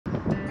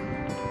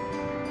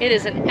It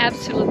is an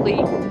absolutely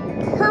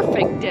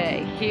perfect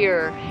day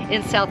here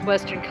in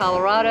southwestern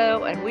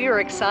Colorado, and we are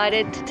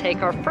excited to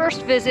take our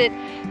first visit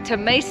to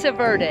Mesa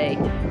Verde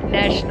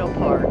National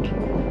Park.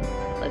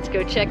 Let's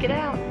go check it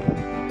out.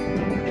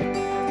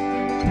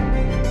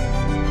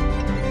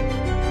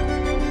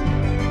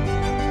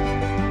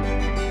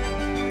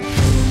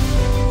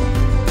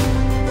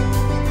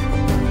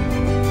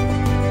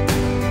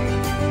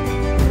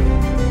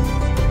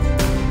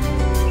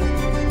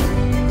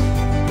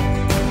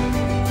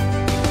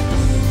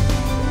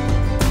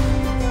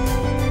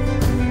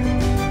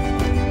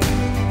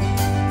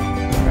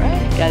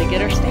 Gotta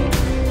get our stamp.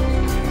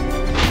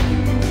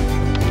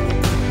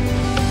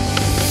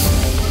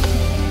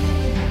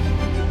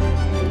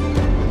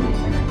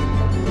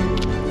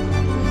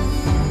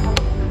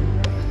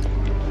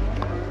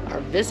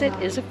 Our visit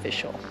is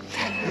official.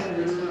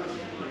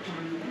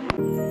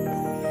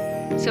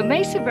 So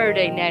Mesa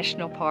Verde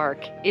National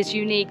Park is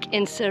unique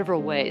in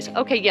several ways.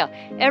 Okay, yeah,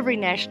 every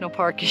national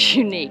park is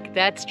unique,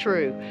 that's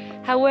true.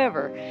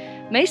 However,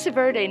 Mesa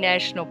Verde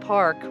National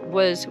Park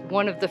was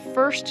one of the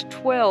first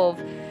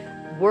 12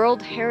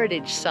 World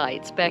Heritage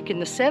Sites back in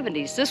the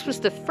 70s. This was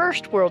the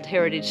first World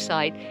Heritage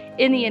Site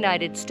in the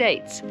United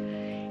States.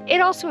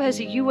 It also has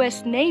a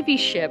U.S. Navy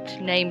ship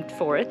named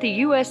for it,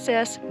 the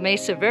USS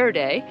Mesa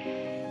Verde,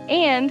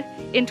 and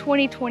in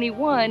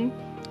 2021,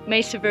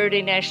 Mesa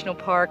Verde National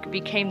Park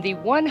became the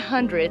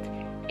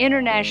 100th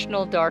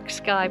International Dark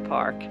Sky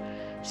Park.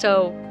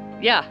 So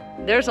yeah,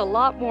 there's a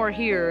lot more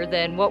here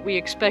than what we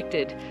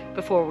expected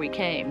before we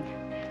came.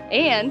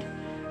 And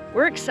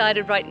we're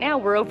excited right now.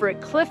 We're over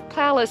at Cliff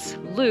Palace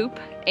Loop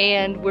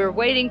and we're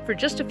waiting for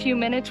just a few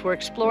minutes. We're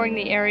exploring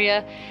the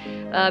area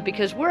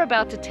because we're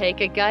about to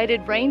take a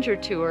guided ranger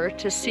tour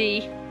to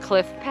see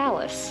Cliff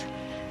Palace.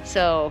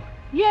 So,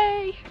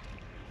 yay!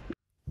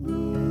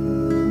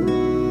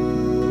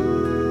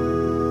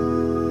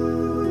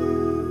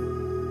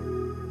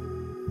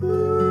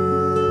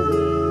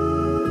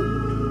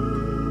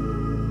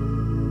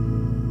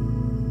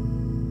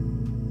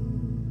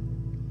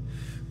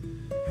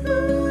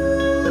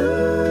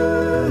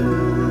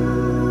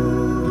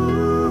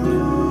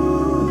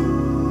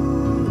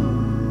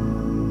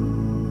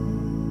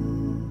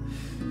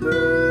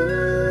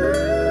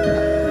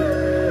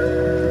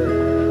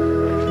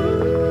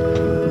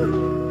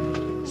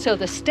 So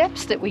the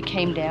steps that we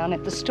came down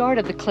at the start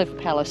of the Cliff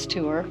Palace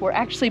tour were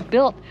actually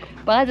built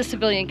by the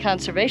Civilian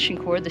Conservation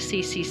Corps, the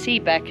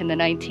CCC, back in the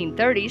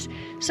 1930s.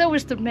 So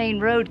was the main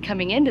road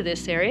coming into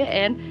this area,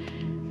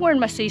 and wearing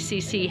my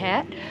CCC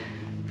hat.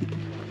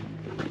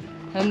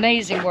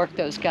 Amazing work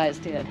those guys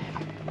did.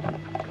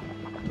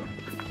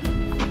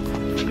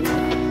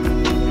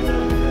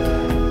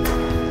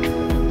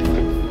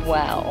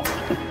 Wow.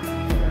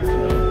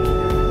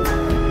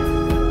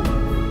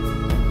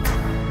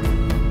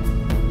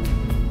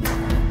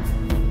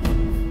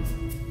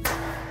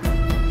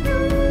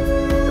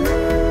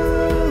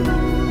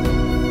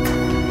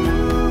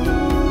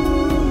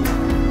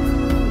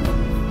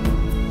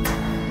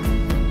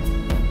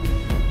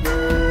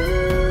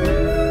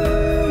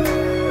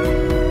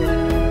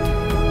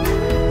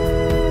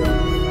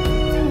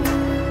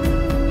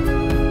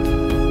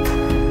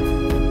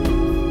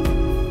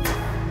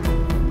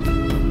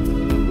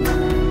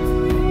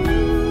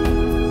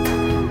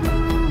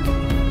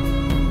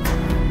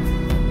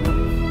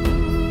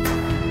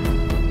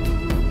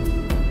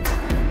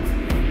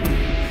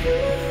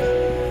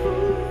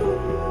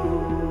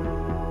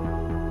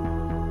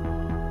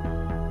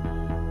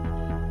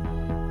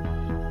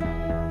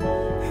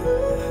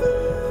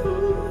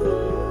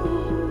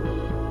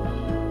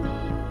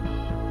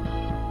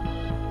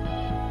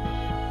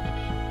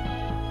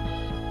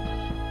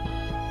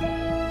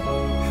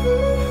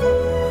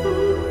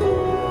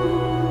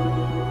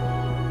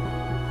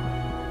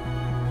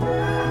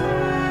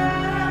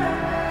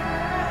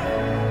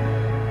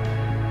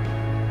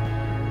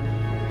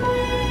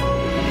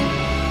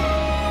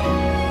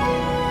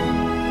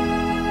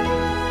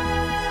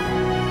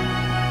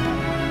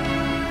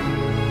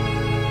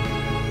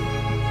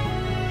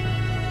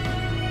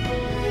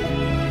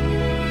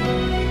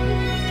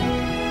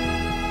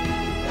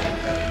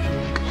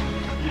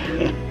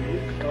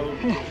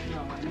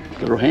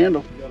 Little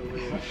handle.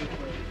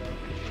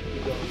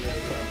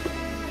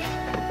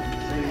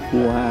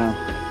 Wow.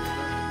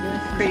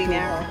 Pretty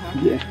narrow, huh?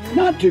 Yeah,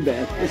 not too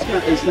bad. It's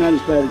not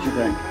as bad as you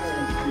think.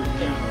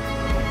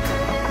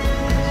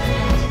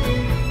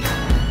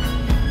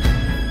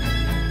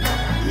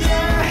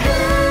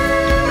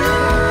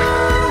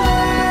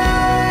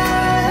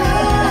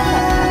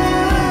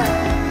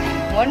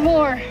 One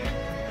more.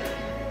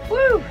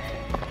 Woo!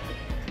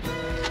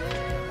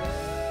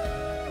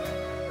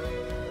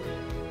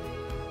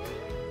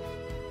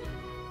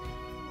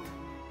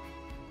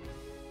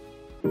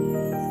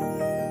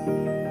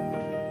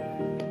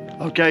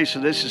 Okay, so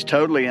this is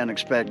totally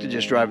unexpected.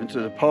 Just driving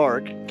through the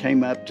park,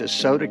 came up to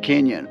Soda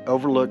Canyon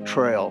Overlook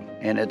Trail,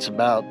 and it's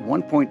about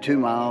 1.2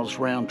 miles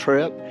round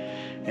trip,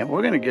 and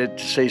we're going to get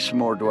to see some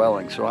more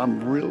dwellings, so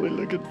I'm really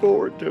looking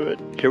forward to it.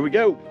 Here we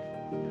go.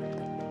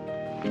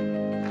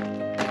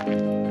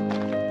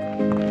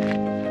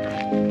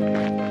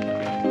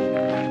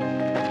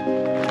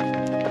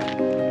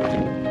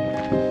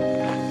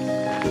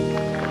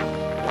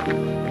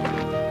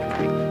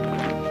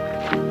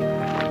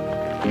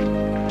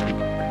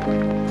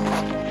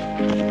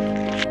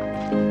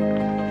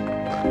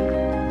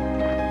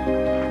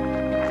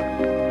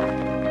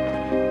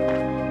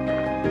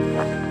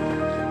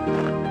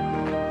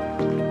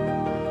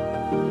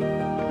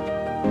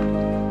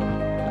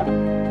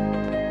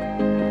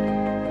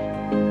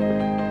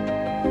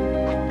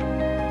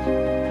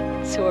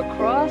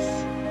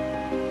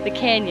 across the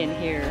canyon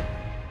here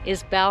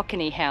is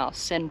Balcony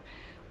House. And a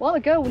while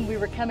ago when we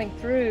were coming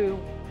through,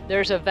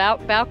 there's a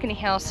Balcony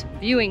House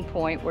viewing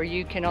point where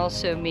you can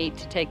also meet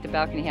to take the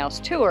Balcony House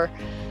tour.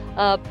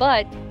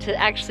 But to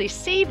actually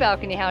see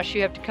Balcony House,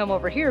 you have to come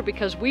over here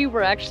because we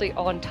were actually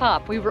on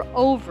top. We were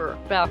over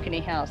Balcony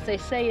House. They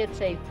say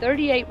it's a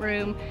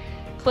 38-room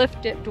cliff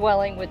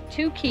dwelling with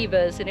 2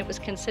 kivas, and it was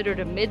considered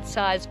a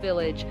mid-sized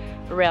village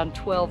around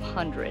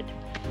 1200,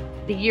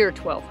 the year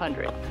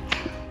 1200.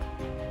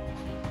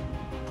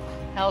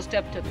 Housed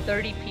up to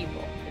 30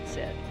 people, it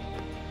said.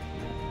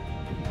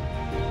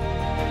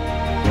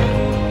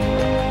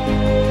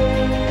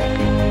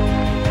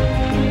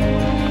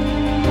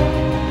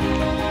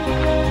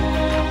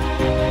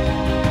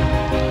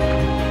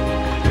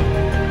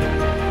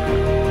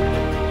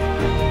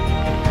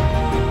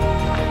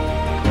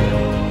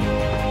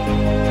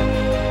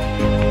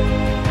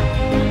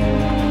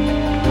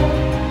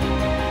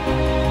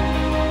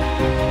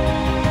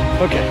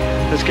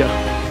 Okay, let's go.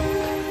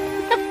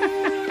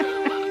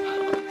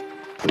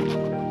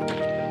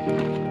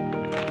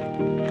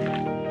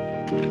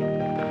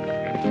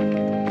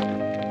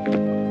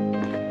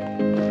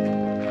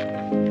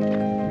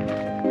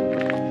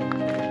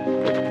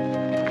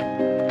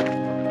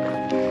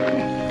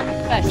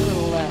 Nice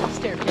little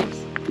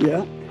staircase.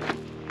 Yeah.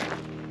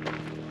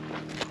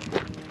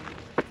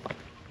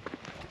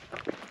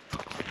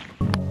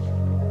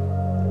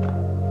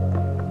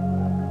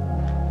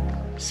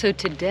 So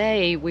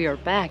today we are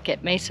back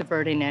at Mesa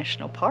Verde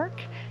National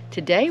Park.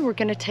 Today we're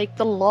going to take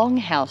the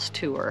Longhouse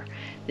tour.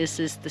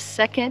 This is the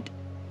second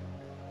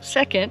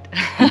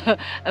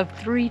of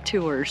 3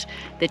 tours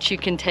that you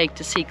can take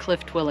to see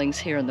cliff dwellings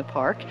here in the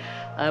park.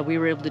 We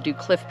were able to do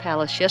Cliff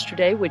Palace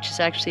yesterday, which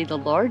is actually the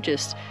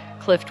largest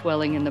cliff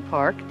dwelling in the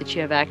park that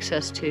you have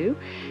access to.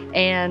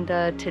 And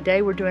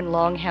today we're doing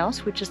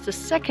Longhouse, which is the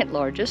 2nd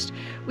largest.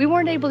 We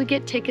weren't able to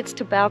get tickets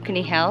to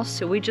Balcony House,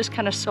 so we just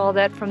kind of saw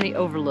that from the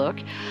overlook.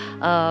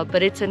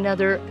 But it's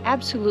another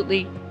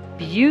absolutely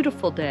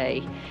beautiful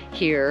day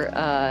here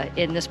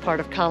in this part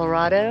of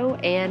Colorado.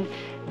 And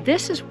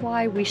this is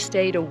why we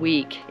stayed a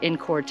week in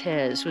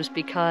Cortez, was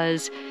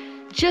because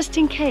just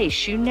in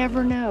case, you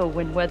never know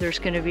when weather's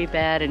going to be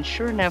bad. And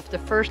sure enough, the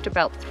first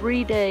about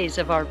 3 days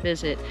of our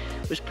visit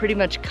was pretty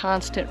much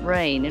constant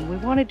rain, and we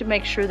wanted to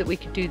make sure that we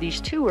could do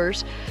these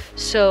tours,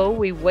 so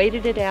we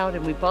waited it out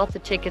and we bought the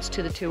tickets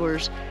to the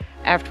tours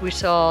after we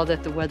saw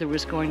that the weather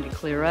was going to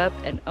clear up.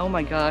 And oh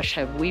my gosh,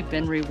 have we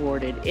been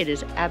rewarded. It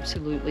is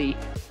absolutely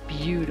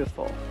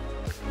beautiful.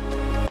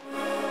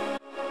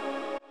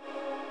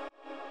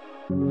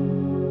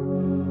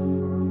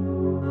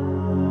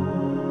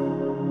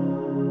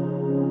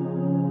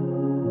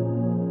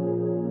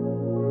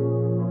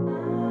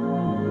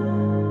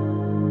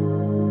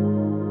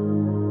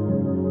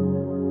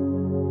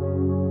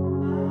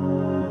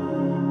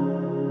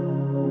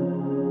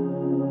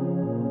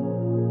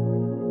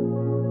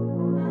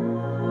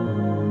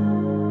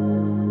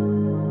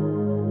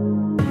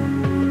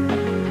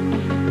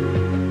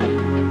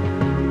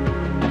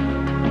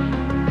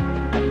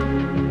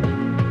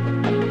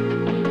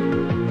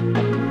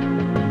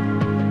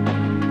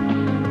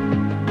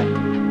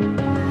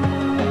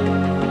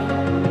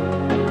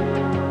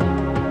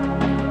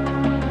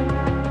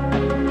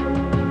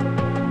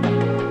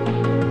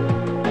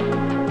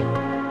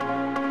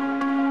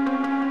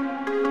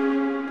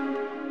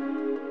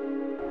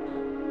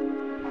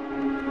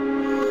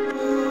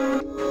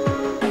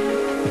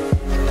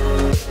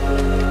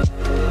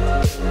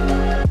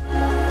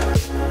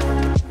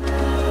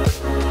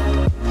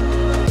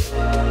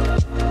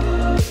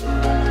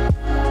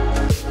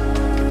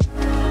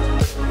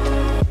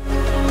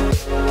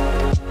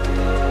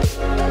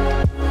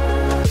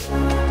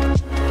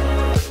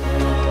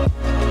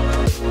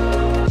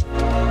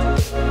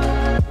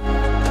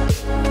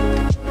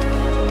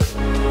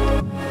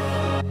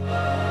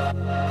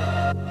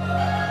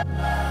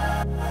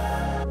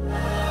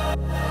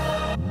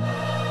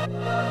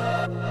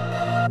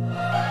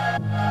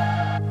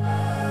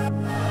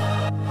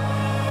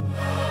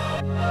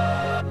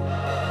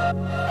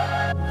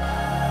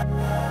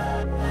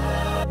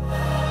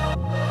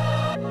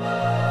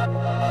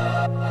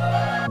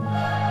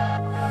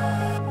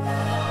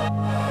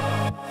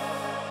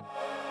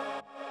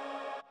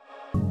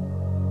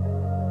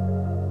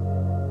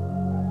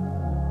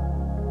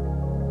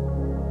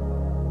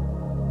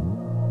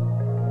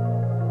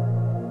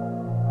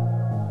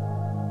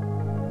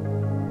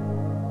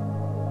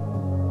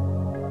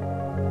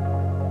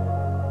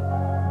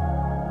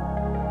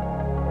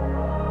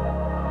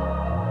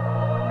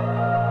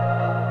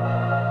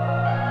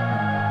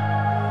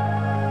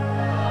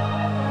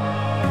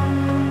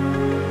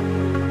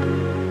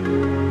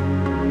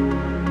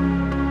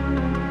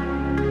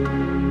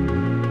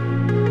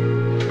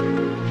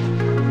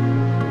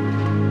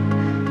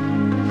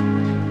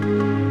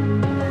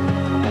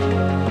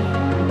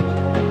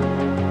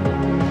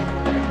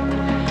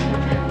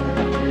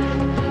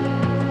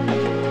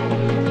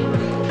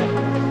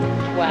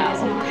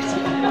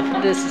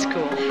 This is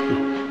cool.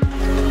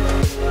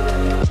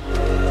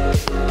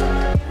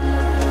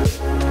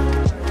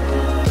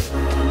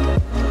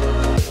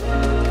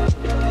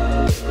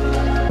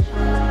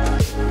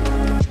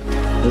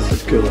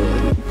 cool.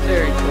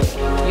 Very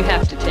cool. You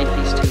have to take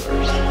these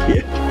tours.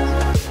 Yeah.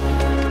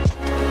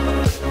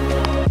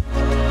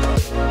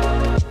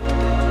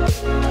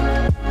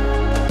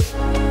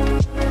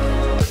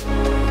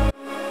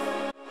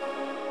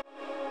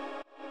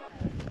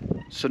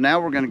 So now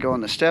we're going to go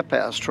on the Step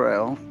House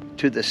Trail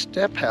to the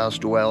Step House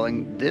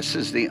dwelling. This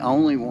is the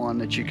only one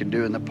that you can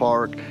do in the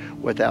park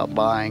without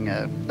buying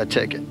a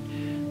ticket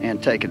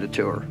and taking a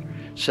tour.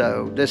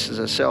 So this is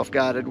a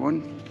self-guided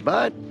one,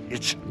 but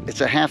it's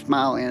a half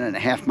mile in and a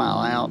half mile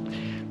out,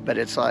 but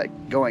it's like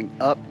going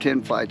up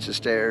 10 flights of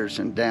stairs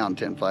and down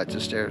 10 flights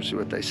of stairs is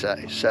what they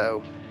say.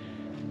 So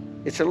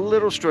it's a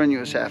little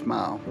strenuous half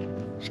mile.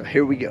 So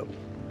here we go.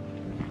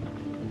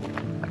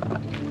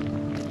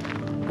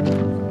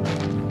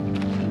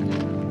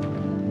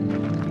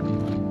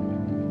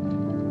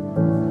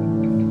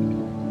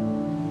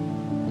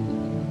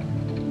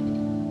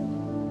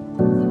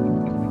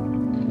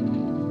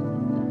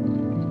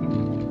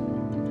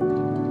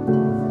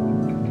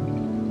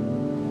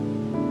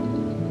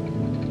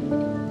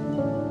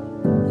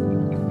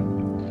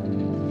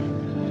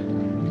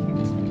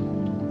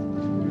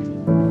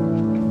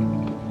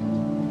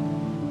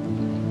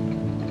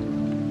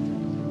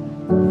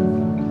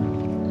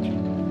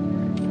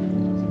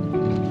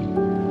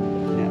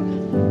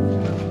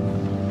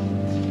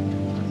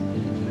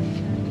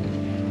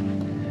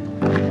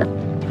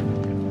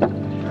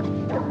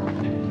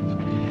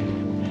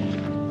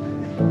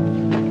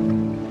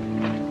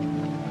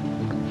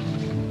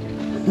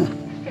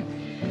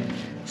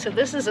 So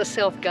this is a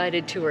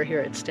self-guided tour here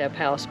at Step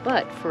House,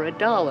 but for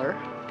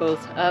 $1,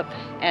 both up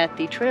at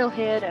the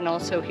trailhead and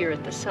also here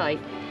at the site,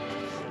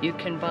 you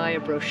can buy a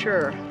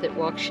brochure that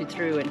walks you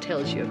through and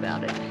tells you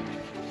about it.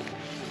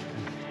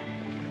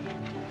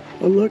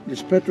 Oh look,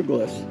 there's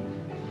petroglyphs.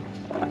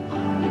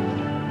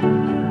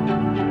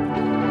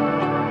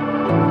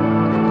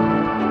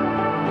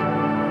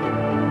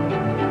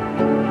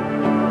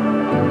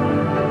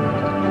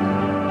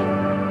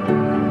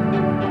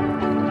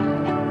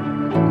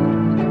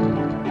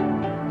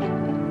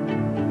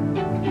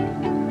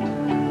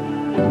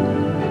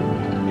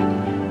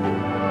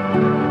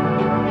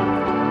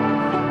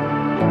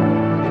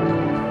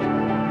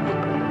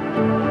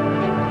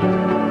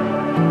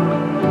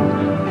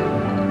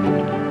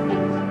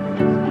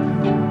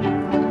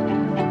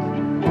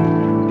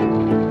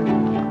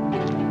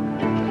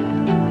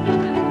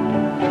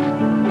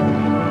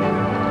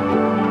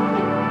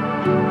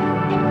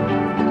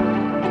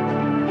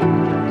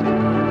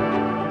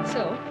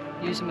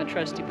 Using my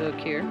trusty book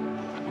here.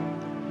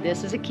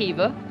 This is a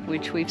kiva,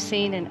 which we've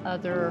seen in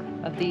other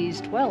of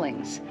these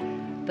dwellings,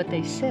 but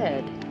they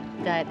said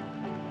that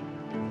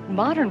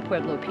modern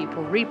Pueblo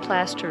people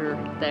replaster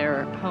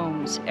their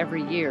homes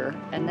every year,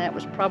 and that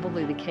was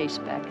probably the case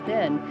back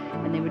then,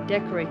 and they would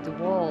decorate the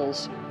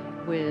walls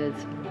with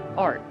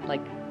art.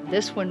 Like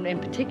this one in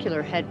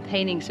particular had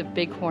paintings of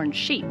bighorn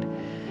sheep,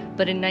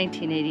 but in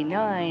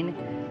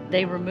 1989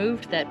 they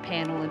removed that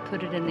panel and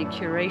put it in the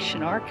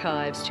curation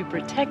archives to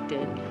protect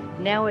it.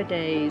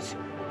 Nowadays,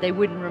 they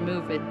wouldn't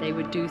remove it. They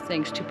would do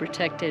things to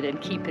protect it and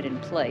keep it in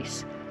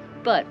place.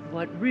 But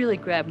what really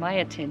grabbed my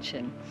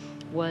attention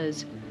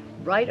was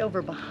right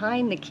over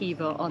behind the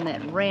kiva on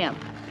that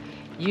ramp,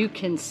 you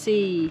can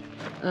see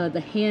the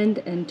hand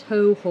and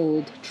toe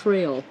hold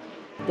trail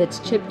that's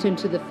chipped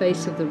into the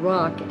face of the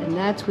rock, and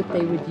that's what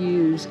they would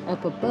use.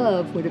 Up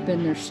above would have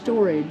been their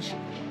storage,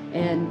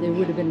 and there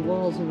would have been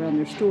walls around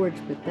their storage,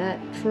 but that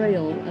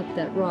trail up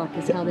that rock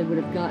is how they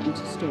would have gotten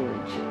to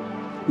storage.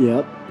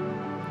 Yep.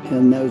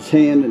 And those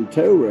hand and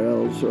toe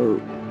rails are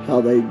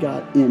how they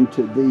got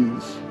into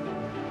these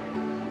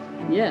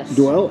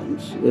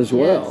dwellings as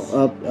well,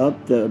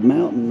 up the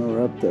mountain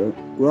or up the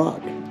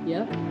rock.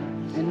 Yep.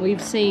 And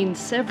we've seen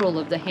several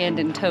of the hand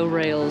and toe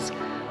rails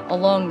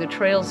along the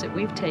trails that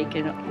we've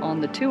taken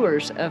on the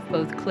tours of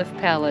both Cliff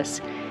Palace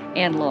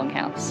and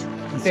Longhouse.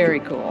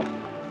 Very cool.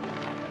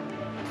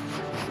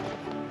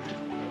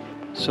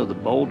 So the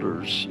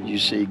boulders you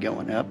see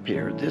going up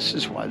here, this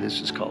is why this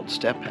is called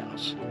Step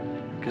House,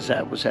 because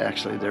that was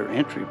actually their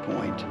entry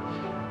point,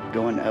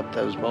 going up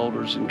those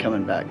boulders and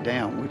coming back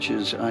down, which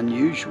is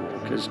unusual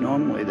because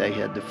normally they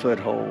had the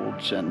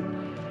footholds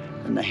and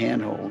the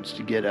handholds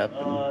to get up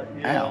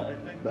and out.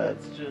 But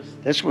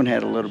this one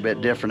had a little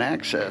bit different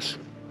access.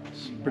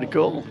 Pretty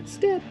cool.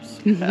 Steps.